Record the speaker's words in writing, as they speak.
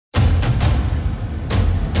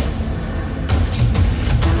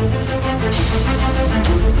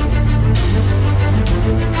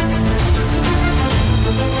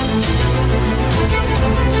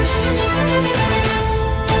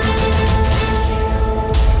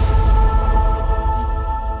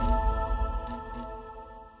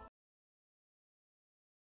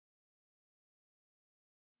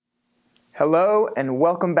Hello and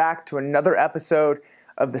welcome back to another episode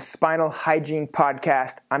of the Spinal Hygiene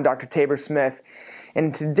Podcast. I'm Dr. Tabor Smith.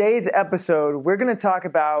 In today's episode, we're going to talk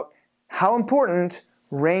about how important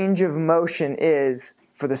range of motion is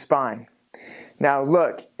for the spine. Now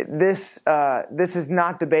look, this is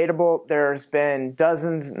not debatable. There's been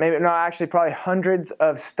dozens, probably hundreds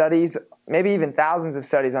of studies, maybe even thousands of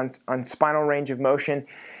studies on spinal range of motion.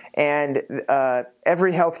 And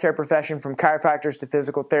every healthcare profession, from chiropractors to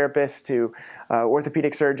physical therapists to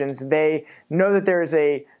orthopedic surgeons, they know that there is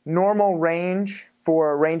a normal range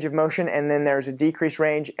for range of motion, and then there's a decreased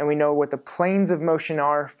range, and we know what the planes of motion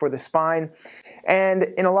are for the spine. And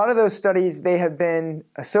in a lot of those studies, they have been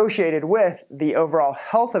associated with the overall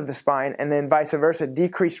health of the spine, and then vice versa,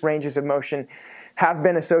 decreased ranges of motion have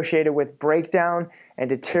been associated with breakdown and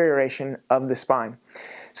deterioration of the spine.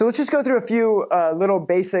 So let's just go through a few little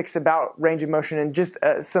basics about range of motion and just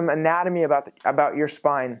some anatomy about your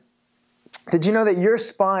spine. Did you know that your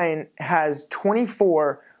spine has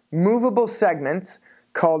 24 movable segments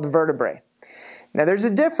called vertebrae? Now there's a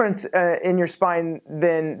difference in your spine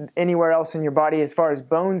than anywhere else in your body as far as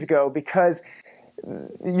bones go, because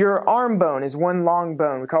your arm bone is one long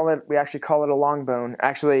bone. We actually call it a long bone.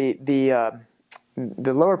 Actually,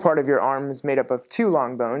 the lower part of your arm is made up of two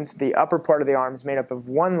long bones. The upper part of the arm is made up of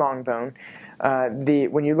one long bone.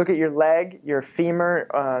 When you look at your leg, your femur,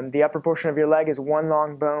 the upper portion of your leg is one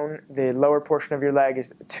long bone. The lower portion of your leg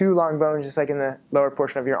is two long bones, just like in the lower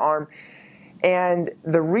portion of your arm. And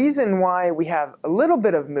the reason why we have a little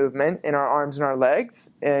bit of movement in our arms and our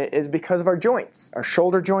legs is because of our joints, our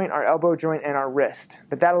shoulder joint, our elbow joint, and our wrist.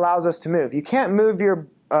 But that allows us to move. You can't move your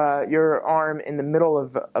arm in the middle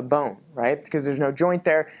of a bone, right? Because there's no joint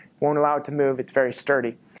there, won't allow it to move. It's very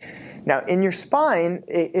sturdy. Now, in your spine,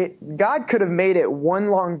 God could have made it one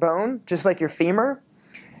long bone, just like your femur,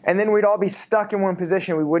 and then we'd all be stuck in one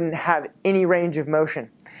position. We wouldn't have any range of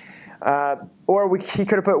motion. He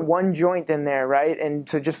could have put one joint in there, right? And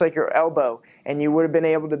so just like your elbow, and you would have been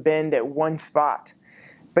able to bend at one spot.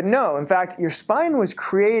 But no, in fact, your spine was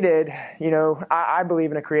created, I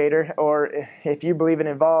believe in a creator, or if you believe in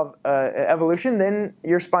evolution, then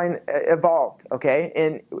your spine evolved, okay?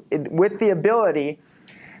 And with the ability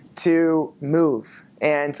to move.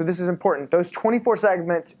 And so this is important. Those 24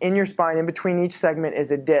 segments in your spine, in between each segment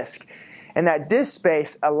is a disc. And that disc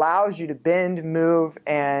space allows you to bend, move,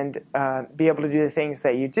 and be able to do the things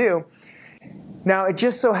that you do. Now, it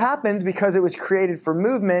just so happens, because it was created for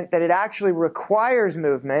movement, that it actually requires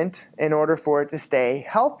movement in order for it to stay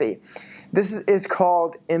healthy. This is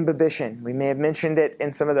called imbibition. We may have mentioned it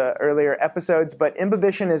in some of the earlier episodes, but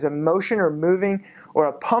imbibition is a motion or moving or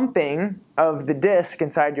a pumping of the disc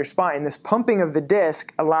inside your spine. This pumping of the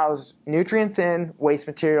disc allows nutrients in, waste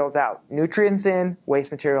materials out. Nutrients in,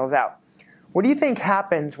 waste materials out. What do you think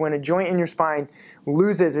happens when a joint in your spine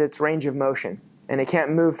loses its range of motion and it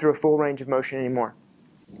can't move through a full range of motion anymore?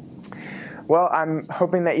 Well, I'm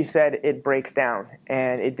hoping that you said it breaks down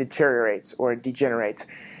and it deteriorates or it degenerates.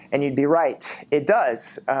 And you'd be right. It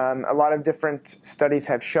does. A lot of different studies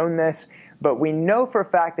have shown this, but we know for a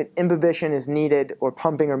fact that imbibition is needed, or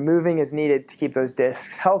pumping or moving is needed, to keep those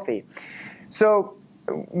discs healthy. So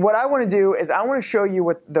what I want to do is I want to show you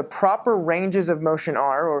what the proper ranges of motion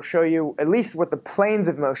are, or show you at least what the planes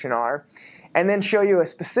of motion are, and then show you a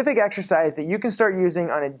specific exercise that you can start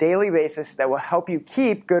using on a daily basis that will help you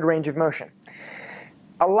keep good range of motion.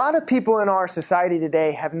 A lot of people in our society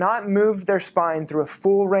today have not moved their spine through a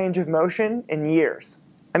full range of motion in years.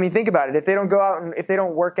 I mean, think about it. If they don't go out and if they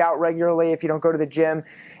don't work out regularly, if you don't go to the gym,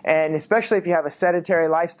 and especially if you have a sedentary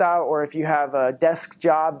lifestyle, or if you have a desk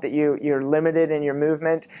job that you're limited in your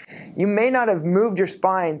movement, you may not have moved your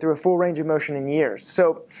spine through a full range of motion in years.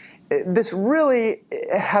 So this really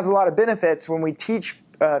has a lot of benefits when we teach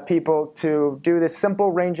people to do this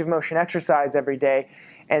simple range of motion exercise every day.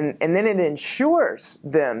 And then it ensures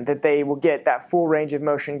them that they will get that full range of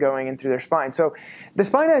motion going in through their spine. So the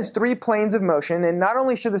spine has 3 planes of motion, and not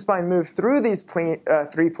only should the spine move through these 3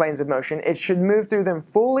 planes of motion, it should move through them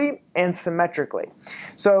fully and symmetrically.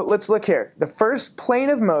 So let's look here. The first plane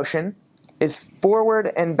of motion is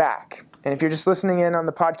forward and back. And if you're just listening in on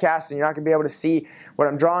the podcast, and you're not going to be able to see what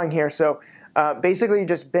I'm drawing here, so basically you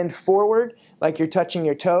just bend forward like you're touching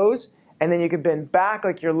your toes, and then you can bend back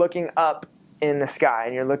like you're looking up in the sky,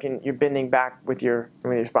 and you're bending back with your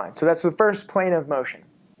spine. So that's the first plane of motion.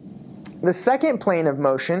 The second plane of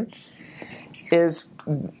motion is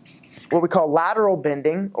what we call lateral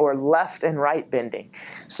bending, or left and right bending.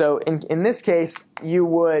 So in this case, you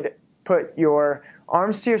would put your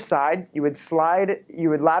arms to your side, you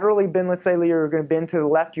would laterally bend. Let's say you were going to bend to the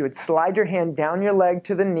left, you would slide your hand down your leg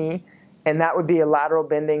to the knee and that would be a lateral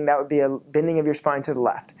bending. That would be a bending of your spine to the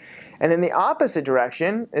left. And then the opposite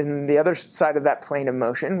direction, in the other side of that plane of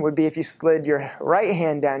motion, would be if you slid your right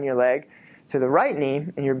hand down your leg to the right knee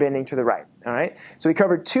and you're bending to the right. All right? So we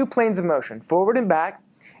covered 2 planes of motion, forward and back,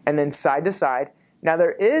 and then side to side. Now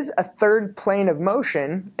there is a third plane of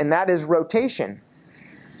motion, and that is rotation.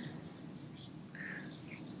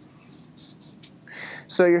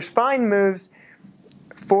 So your spine moves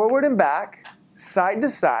forward and back, side to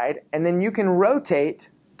side, and then you can rotate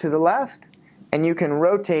to the left and you can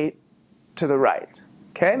rotate to the right.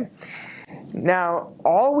 Okay? Now,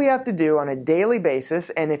 all we have to do on a daily basis,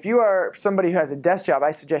 and if you are somebody who has a desk job,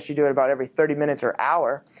 I suggest you do it about every 30 minutes or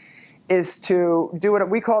hour, is to do what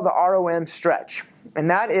we call the ROM stretch. And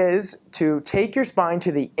that is to take your spine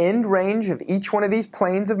to the end range of each one of these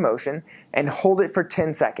planes of motion and hold it for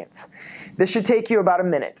 10 seconds. This should take you about a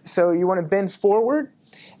minute. So you want to bend forward,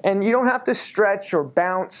 and you don't have to stretch or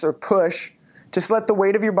bounce or push. Just let the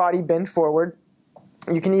weight of your body bend forward.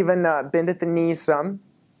 You can even bend at the knees some.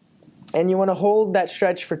 And you want to hold that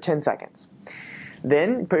stretch for 10 seconds.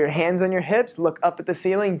 Then put your hands on your hips, look up at the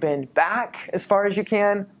ceiling, bend back as far as you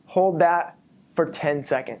can, hold that for 10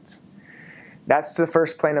 seconds. That's the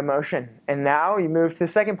first plane of motion. And now you move to the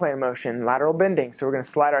second plane of motion, lateral bending. So we're going to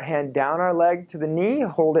slide our hand down our leg to the knee,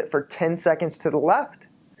 hold it for 10 seconds to the left,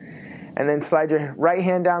 and then slide your right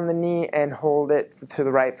hand down the knee and hold it to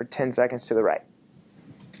the right for 10 seconds to the right.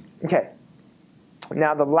 Okay.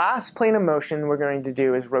 Now the last plane of motion we're going to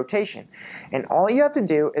do is rotation. And all you have to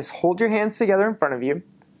do is hold your hands together in front of you,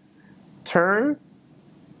 turn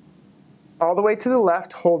all the way to the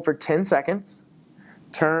left, hold for 10 seconds,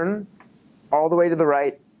 turn all the way to the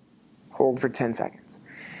right, hold for 10 seconds.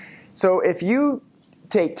 So if you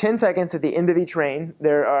take 10 seconds at the end of each range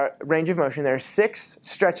of motion, there are 6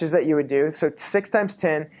 stretches that you would do. So 6 times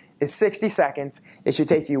 10 is 60 seconds. It should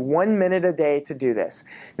take you 1 minute a day to do this.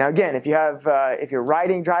 Now again, if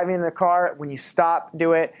you're driving in a car, when you stop,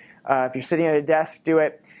 do it. If you're sitting at a desk, do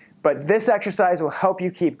it. But this exercise will help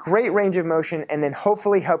you keep great range of motion and then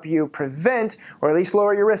hopefully help you prevent or at least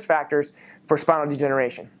lower your risk factors for spinal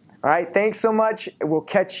degeneration. All right, thanks so much. We'll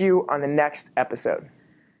catch you on the next episode.